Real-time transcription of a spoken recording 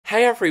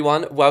Hey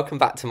everyone, welcome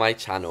back to my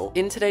channel.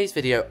 In today's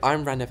video,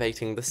 I'm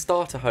renovating the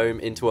starter home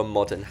into a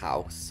modern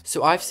house.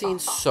 So I've seen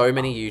so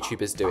many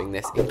YouTubers doing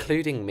this,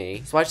 including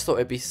me. So I just thought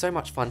it'd be so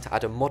much fun to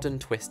add a modern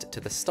twist to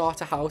the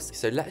starter house.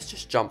 So let's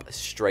just jump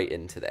straight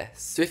into this.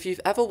 So if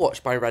you've ever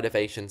watched my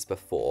renovations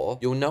before,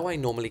 you'll know I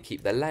normally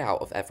keep the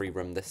layout of every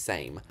room the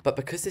same. But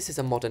because this is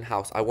a modern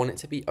house, I want it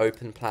to be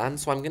open plan.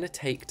 So I'm gonna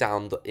take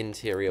down the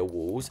interior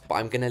walls, but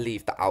I'm gonna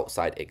leave the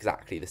outside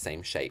exactly the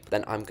same shape.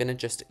 Then I'm gonna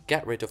just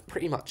get rid of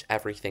pretty much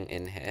everything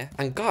in here.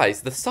 And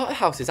guys, the starter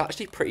house is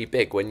actually pretty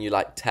big when you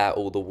like tear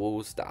all the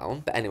walls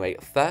down. But anyway,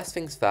 first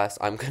things first,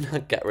 I'm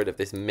gonna get rid of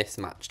this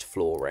mismatched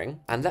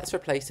flooring and let's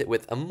replace it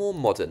with a more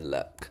modern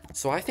look.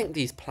 So I think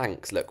these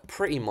planks look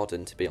pretty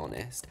modern, to be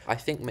honest. I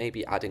think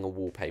maybe adding a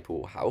wallpaper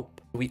will help.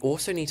 We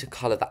also need to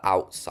color the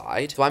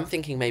outside. So I'm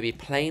thinking maybe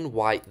plain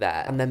white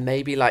there and then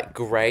maybe like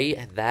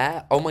gray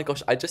there. Oh my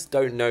gosh, I just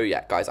don't know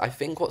yet, guys. I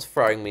think what's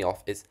throwing me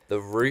off is the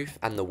roof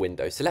and the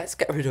windows. So let's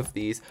get rid of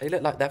these. They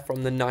look like they're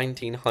from the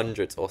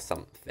 1900s or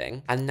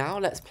something. And now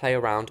let's play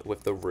around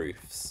with the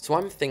roofs. So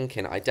I'm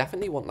thinking I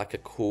definitely want like a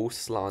cool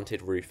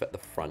slanted roof at the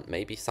front,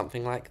 maybe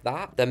something like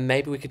that. Then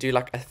maybe we could do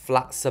like a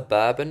flat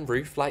suburban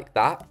roof like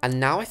that. And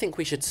now I think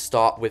we should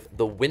start with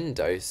the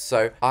windows.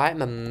 So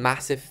I'm a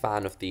massive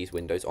fan of these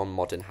windows on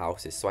modern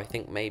houses. So I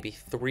think maybe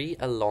 3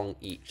 along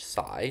each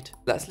side.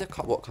 Let's look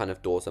up what kind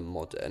of doors are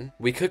modern.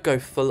 We could go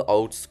full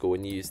old school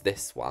and use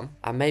this one.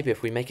 And maybe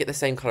if we make it the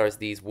same color as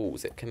these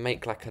walls, it can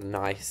make like a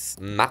nice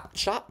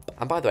matchup.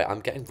 And by the way, I'm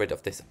getting rid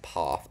of this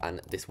path and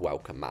this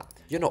welcome mat.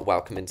 You're not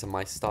welcome into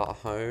my starter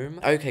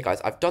home. Okay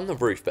guys, I've done the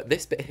roof, but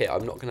this bit here,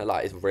 I'm not gonna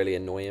lie, is really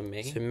annoying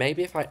me. So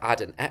maybe if I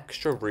add an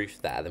extra roof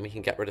there, then we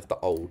can get rid of the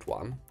old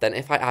one. Then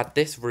if I add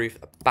this roof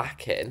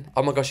back in,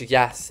 oh my gosh,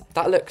 yes,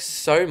 that looks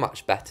so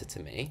much better to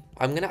me.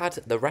 I'm gonna add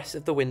the rest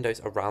of the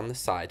windows around the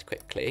side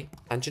quickly.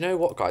 And you know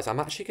what guys, I'm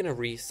actually gonna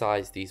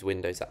resize these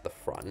windows at the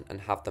front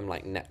and have them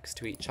like next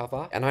to each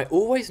other. And I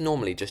always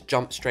normally just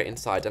jump straight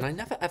inside and I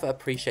never ever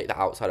appreciate the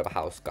outside of a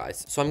house,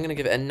 guys. So I'm gonna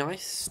give it a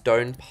nice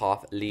stone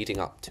path leading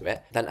up to it.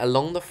 Then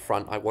along the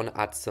front, I want to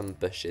add some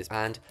bushes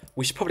and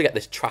we should probably get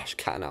this trash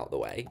can out of the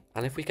way.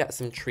 And if we get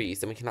some trees,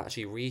 then we can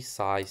actually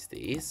resize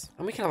these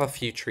and we can have a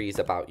few trees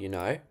about, you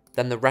know.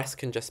 Then the rest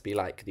can just be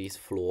like these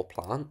floor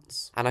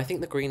plants. And I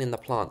think the green in the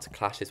plants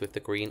clashes with the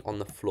green on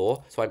the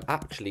floor. So I'm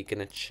actually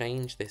going to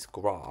change this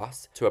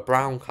grass to a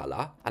brown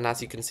colour. And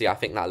as you can see, I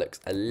think that looks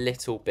a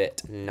little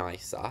bit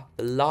nicer.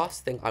 The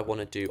last thing I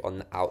want to do on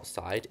the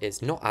outside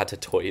is not add a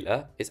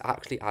toilet, is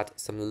actually add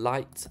some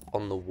lights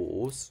on the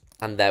walls.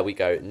 And there we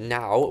go.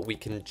 Now we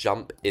can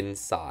jump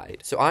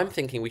inside. So I'm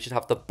thinking we should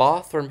have the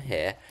bathroom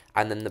here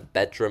and then the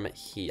bedroom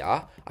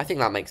here. I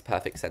think that makes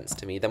perfect sense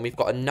to me. Then we've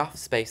got enough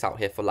space out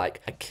here for like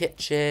a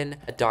kitchen,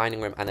 a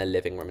dining room and a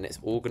living room. And it's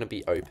all going to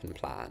be open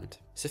planned.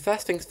 So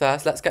first things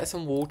first, let's get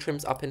some wall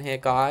trims up in here,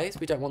 guys.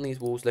 We don't want these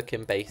walls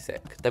looking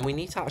basic. Then we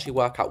need to actually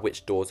work out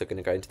which doors are going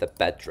to go into the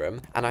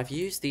bedroom. And I've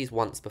used these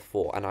once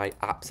before and I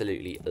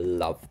absolutely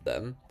love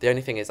them. The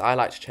only thing is I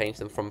like to change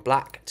them from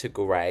black to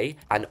grey.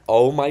 And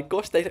oh my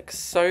gosh, they look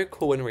so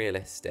cool and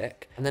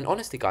realistic. And then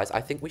honestly, guys,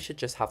 I think we should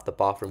just have the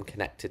bathroom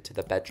connected to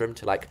the bedroom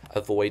to like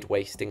avoid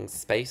wasting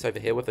space over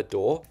here with a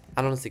door.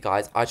 And honestly,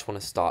 guys, I just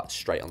want to start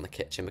straight on the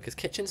kitchen because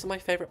kitchens are my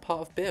favourite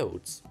part of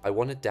builds. I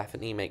want to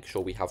definitely make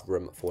sure we have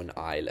room for an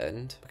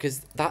island because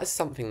that is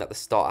something that the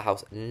starter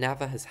house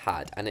never has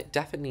had and it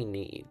definitely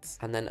needs.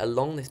 And then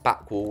along this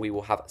back wall we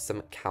will have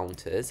some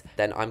counters.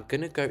 Then I'm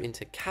gonna go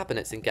into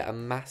cabinets and get a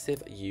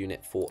massive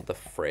unit for the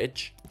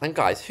fridge. And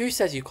guys, who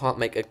says you can't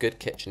make a good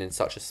kitchen in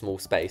such a small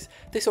space?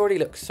 This already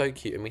looks so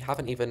cute and we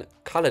haven't even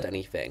coloured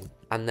anything.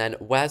 And then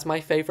where's my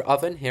favourite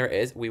oven? Here it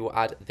is. We will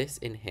add this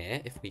in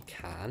here if we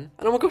can.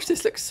 And oh my gosh,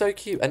 this looks so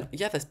cute. And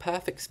yeah, there's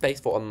perfect space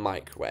for a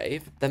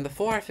microwave. Then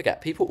before I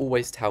forget, people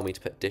always tell me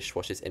to put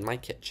dishwashers in my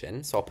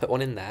kitchen. So I'll put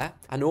one in there.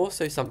 And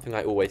also something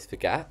I always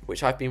forget,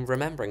 which I've been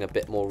remembering a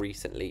bit more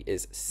recently,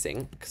 is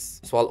sinks.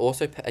 So I'll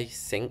also put a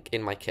sink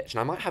in my kitchen.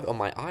 I might have it on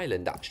my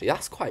island actually.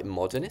 That's quite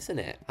modern, isn't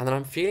it? And then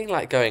I'm feeling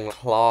like going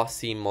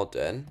classy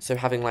modern. So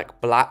having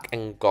like black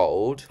and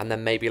gold and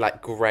then maybe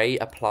like grey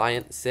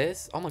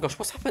appliances. Oh my gosh,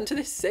 what's happened to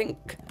this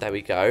sink? There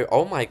we go.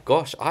 Oh my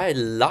gosh, I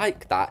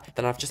like that.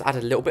 Then I've just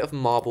added a little bit of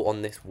marble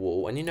on this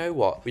wall. And you know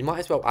what? We might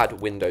as well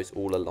add windows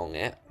all along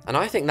it. And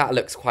I think that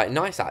looks quite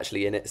nice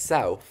actually in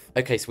itself.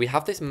 Okay, so we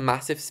have this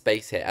massive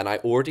space here and I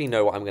already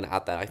know what I'm going to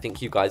add there. I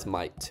think you guys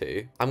might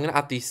too. I'm going to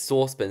add these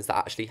saucepans that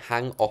actually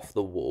hang off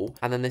the wall.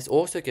 And then this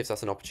also gives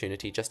us an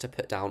opportunity just to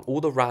put down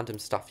all the random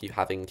stuff you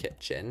have in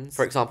kitchens.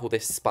 For example,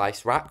 this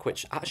spice rack,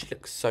 which actually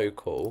looks so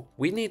cool.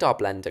 We need our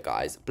blender,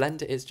 guys.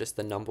 Blender is just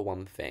the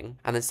 #1 thing.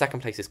 And then second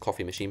place is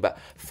coffee machine. But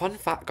fun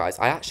fact, guys,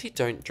 I actually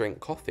don't drink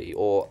coffee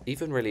or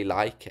even really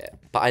like it.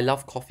 But I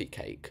love coffee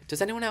cake.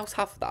 Does anyone else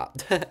have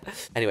that?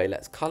 Anyway,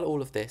 let's colour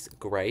all of this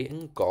grey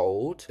and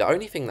gold. The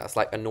only thing that's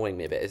like annoying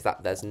me a bit is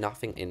that there's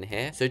nothing in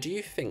here. So do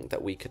you think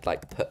that we could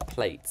like put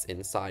plates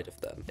inside of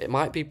them? It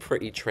might be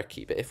pretty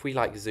tricky, but if we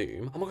like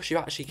zoom, oh my gosh, you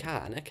actually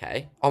can.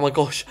 Okay. Oh my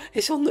gosh,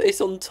 it's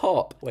on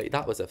top. Wait,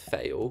 that was a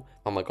fail.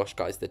 Oh my gosh,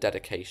 guys, the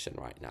dedication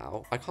right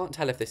now. I can't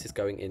tell if this is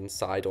going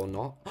inside or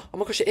not. Oh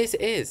my gosh,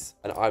 it is.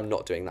 And I'm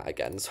not doing that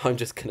again, so I'm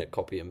just gonna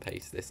copy and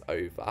paste this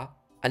over.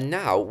 And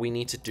now we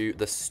need to do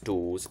the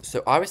stools.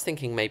 So I was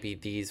thinking maybe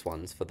these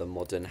ones for the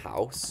modern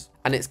house.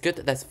 And it's good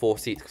that there's 4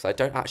 seats because I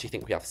don't actually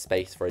think we have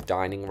space for a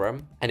dining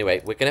room.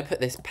 Anyway, we're going to put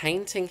this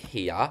painting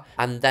here.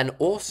 And then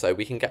also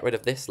we can get rid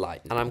of this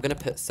light. And I'm going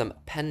to put some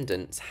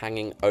pendants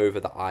hanging over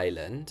the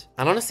island.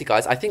 And honestly,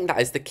 guys, I think that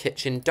is the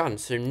kitchen done.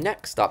 So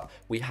next up,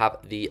 we have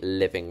the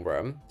living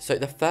room. So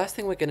the first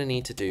thing we're going to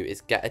need to do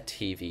is get a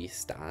TV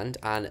stand.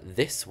 And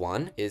this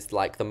one is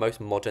like the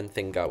most modern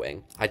thing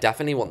going. I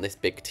definitely want this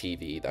big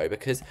TV though,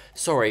 because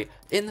sorry,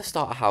 in the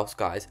starter house,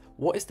 guys,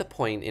 what is the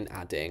point in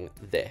adding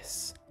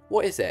this?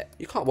 What is it?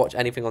 You can't watch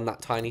anything on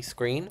that tiny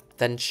screen.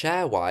 Then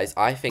chair-wise,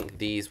 I think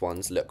these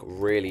ones look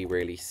really,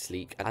 really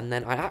sleek. And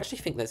then I actually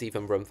think there's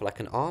even room for like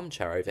an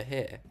armchair over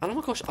here. And oh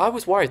my gosh, I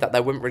was worried that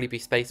there wouldn't really be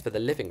space for the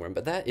living room,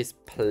 but there is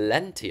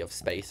plenty of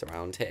space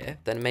around here.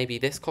 Then maybe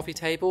this coffee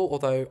table,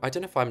 although I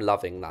don't know if I'm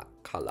loving that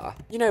colour.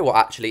 You know what,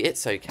 actually,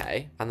 it's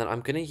okay. And then I'm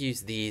going to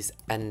use these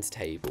end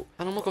table.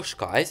 And oh my gosh,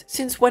 guys,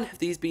 since when have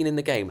these been in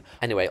the game?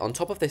 Anyway, on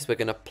top of this, we're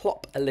going to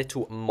plop a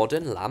little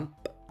modern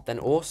lamp. Then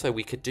also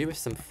we could do with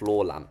some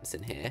floor lamps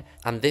in here.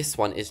 And this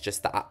one is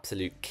just the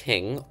absolute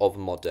king of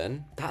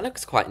modern. That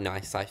looks quite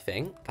nice, I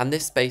think. And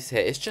this space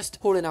here is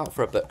just calling out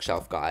for a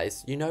bookshelf,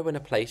 guys. You know when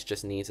a place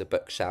just needs a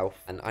bookshelf.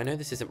 And I know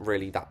this isn't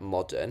really that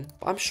modern,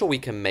 but I'm sure we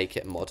can make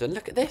it modern.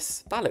 Look at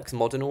this. That looks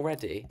modern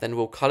already. Then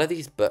we'll colour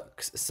these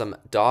books some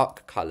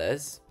dark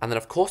colours. And then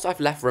of course I've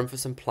left room for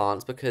some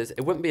plants because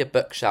it wouldn't be a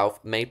bookshelf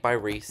made by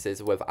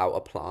Reese's without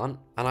a plant.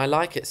 And I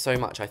like it so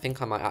much, I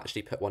think I might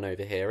actually put one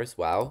over here as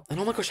well. And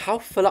oh my gosh, how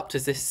full up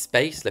does this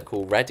space look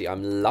already?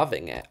 I'm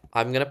loving it.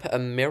 I'm going to put a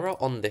mirror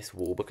on this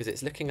wall because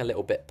it's looking a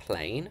little bit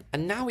plain.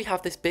 And now we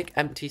have this big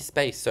empty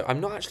space. So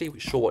I'm not actually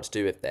sure what to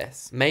do with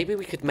this. Maybe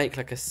we could make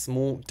like a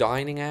small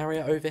dining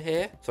area over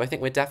here. So I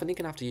think we're definitely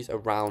going to have to use a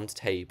round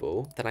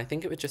table. Then I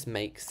think it would just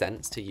make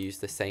sense to use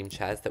the same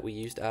chairs that we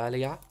used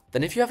earlier.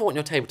 Then if you ever want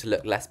your table to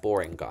look less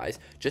boring, guys,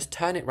 just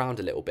turn it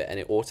round a little bit and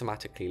it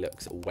automatically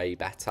looks way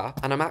better.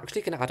 And I'm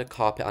actually going to add a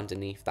carpet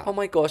underneath that. Oh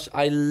my gosh,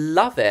 I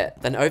love it.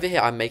 Then over here,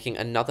 I'm making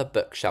another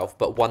bookshelf,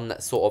 but one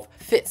that sort of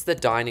fits the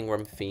dining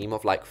room theme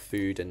of like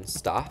food and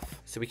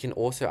stuff. So we can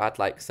also add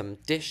like some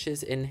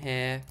dishes in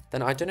here.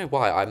 Then I don't know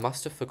why, I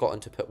must have forgotten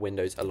to put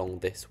windows along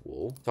this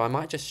wall. So I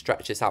might just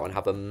stretch this out and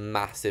have a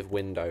massive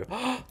window.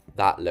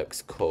 That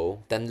looks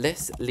cool. Then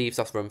this leaves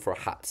us room for a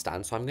hat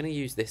stand. So I'm going to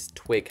use this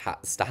twig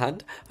hat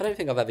stand. I don't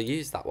think I've ever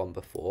used that one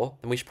before.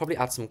 And we should probably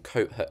add some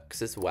coat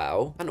hooks as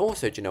well. And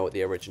also, do you know what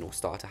the original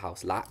starter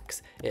house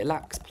lacks? It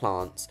lacks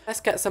plants. Let's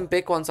get some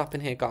big ones up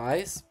in here,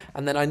 guys.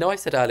 And then I know I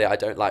said earlier I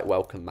don't like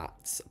welcome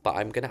mats, but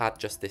I'm going to add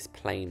just this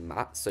plain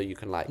mat so you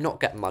can like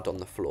not get mud on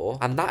the floor.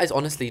 And that is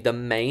honestly the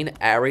main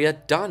area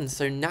done.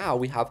 So now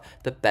we have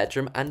the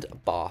bedroom and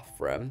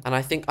bathroom. And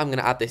I think I'm going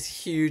to add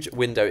this huge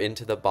window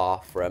into the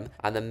bathroom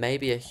and then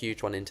maybe a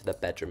huge one into the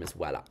bedroom as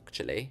well,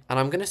 actually. And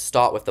I'm going to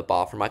start with the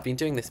bathroom. I've been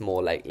doing this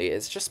more lately.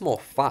 It's just more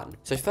fun.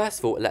 So first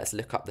of all, let's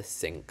look up the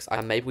sinks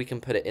and maybe we can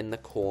put it in the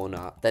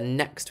corner. Then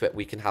next to it,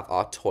 we can have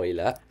our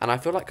toilet. And I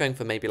feel like going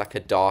for maybe like a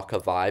darker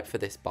vibe for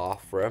this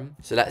bathroom.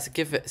 So let's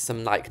give it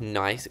some like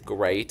nice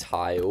grey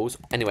tiles.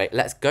 Anyway,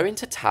 let's go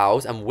into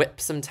towels and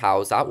whip some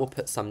towels out. We'll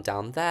put some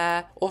down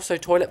there. Also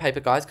toilet paper,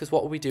 guys, because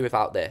what would we do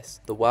without this?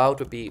 The world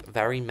would be a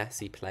very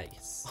messy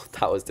place. Oh,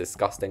 that was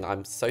disgusting.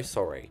 I'm so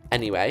sorry.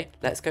 Anyway,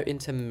 let's go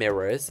into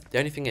mirrors. The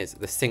only thing is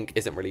the sink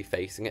isn't really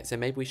facing it. So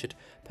maybe we should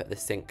put the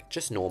sink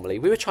just normally.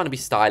 We were trying to be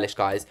stylish,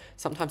 guys.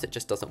 Sometimes it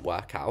just doesn't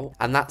work out.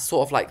 And that's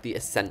sort of like the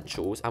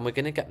essentials. And we're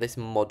going to get this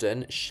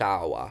modern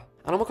shower.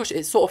 And oh my gosh,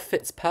 it sort of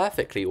fits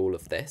perfectly, all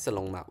of this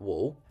along that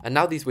wall. And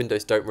now these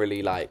windows don't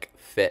really like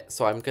fit.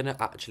 So I'm going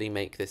to actually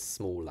make this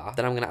smaller.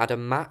 Then I'm going to add a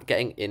mat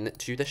getting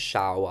into the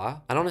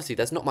shower. And honestly,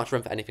 there's not much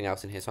room for anything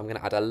else in here. So I'm going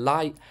to add a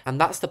light. And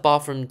that's the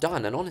bathroom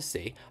done. And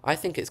honestly, I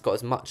think it's got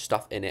as much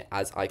stuff in it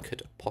as I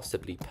could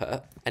possibly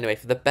put. Anyway,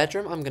 for the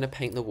bedroom, I'm going to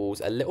paint the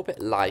walls a little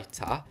bit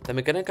lighter. Then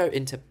we're going to go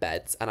into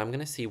beds. And I'm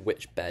going to see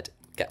which bed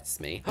gets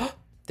me.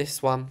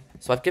 This one.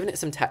 So I've given it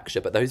some texture,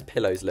 but those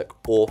pillows look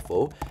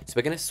awful. So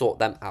we're going to sort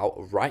them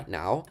out right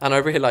now. And I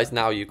realize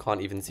now you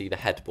can't even see the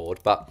headboard,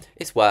 but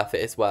it's worth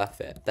it. It's worth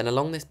it. Then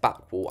along this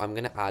back wall, I'm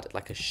going to add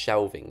like a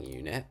shelving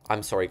unit.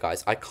 I'm sorry,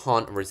 guys. I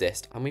can't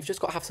resist. And we've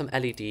just got to have some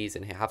LEDs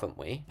in here, haven't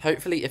we?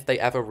 Hopefully, if they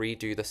ever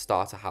redo the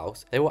starter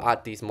house, they will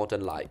add these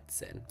modern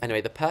lights in.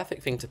 Anyway, the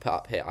perfect thing to put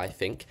up here, I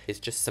think, is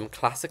just some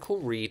classical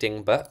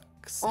reading books.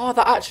 Oh,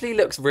 that actually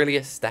looks really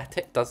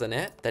aesthetic, doesn't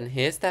it? Then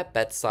here's their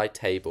bedside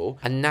table.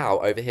 And now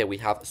over here we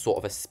have sort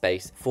of a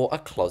space for a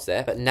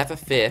closet. But never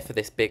fear for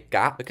this big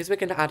gap because we're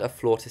going to add a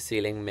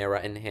floor-to-ceiling mirror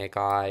in here,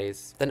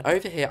 guys. Then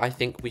over here, I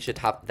think we should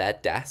have their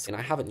desk. And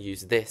I haven't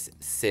used this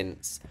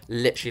since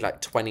literally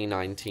like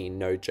 2019,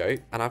 no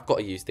joke. And I've got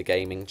to use the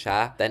gaming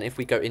chair. Then if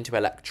we go into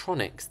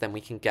electronics, then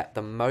we can get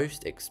the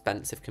most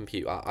expensive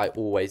computer. I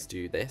always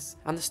do this.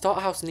 And the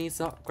starter house needs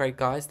an upgrade,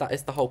 guys. That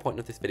is the whole point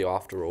of this video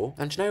after all.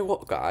 And you know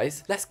what,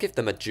 guys? Let's give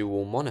them a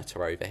dual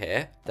monitor over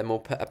here. Then we'll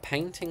put a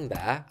painting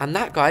there. And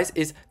that, guys,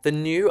 is the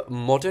new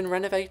modern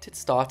renovated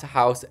starter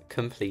house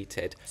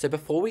completed. So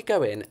before we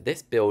go in,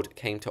 this build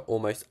came to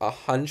almost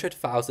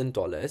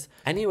 $100,000.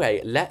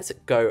 Anyway, let's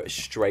go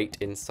straight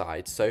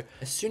inside. So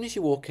as soon as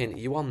you walk in,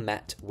 you are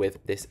met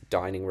with this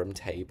dining room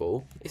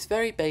table. It's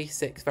very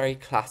basic, very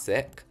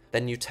classic.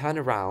 Then you turn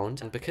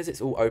around, and because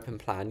it's all open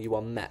plan, you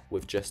are met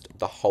with just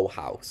the whole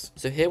house.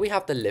 So here we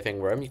have the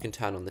living room. You can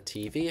turn on the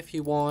TV if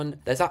you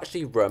want. There's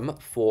actually room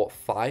for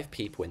 5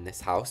 people in this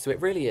house, so it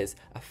really is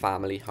a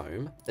family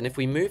home. Then if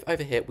we move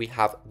over here, we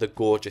have the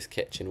gorgeous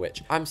kitchen,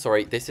 which, I'm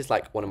sorry, this is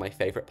like one of my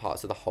favorite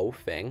parts of the whole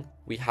thing.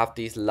 We have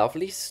these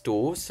lovely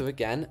stools, so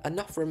again,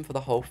 enough room for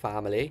the whole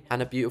family,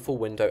 and a beautiful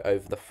window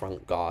over the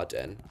front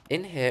garden.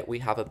 In here, we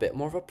have a bit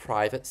more of a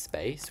private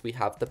space. We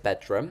have the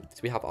bedroom. So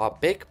we have our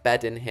big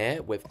bed in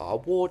here with our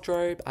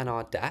wardrobe and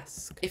our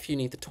desk. If you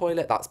need the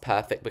toilet, that's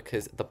perfect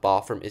because the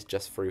bathroom is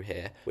just through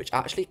here, which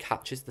actually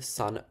catches the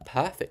sun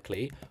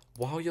perfectly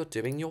while you're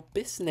doing your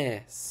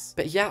business.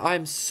 But yeah,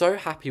 I'm so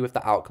happy with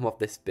the outcome of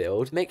this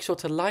build. Make sure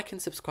to like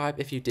and subscribe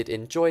if you did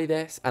enjoy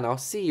this, and I'll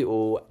see you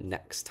all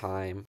next time.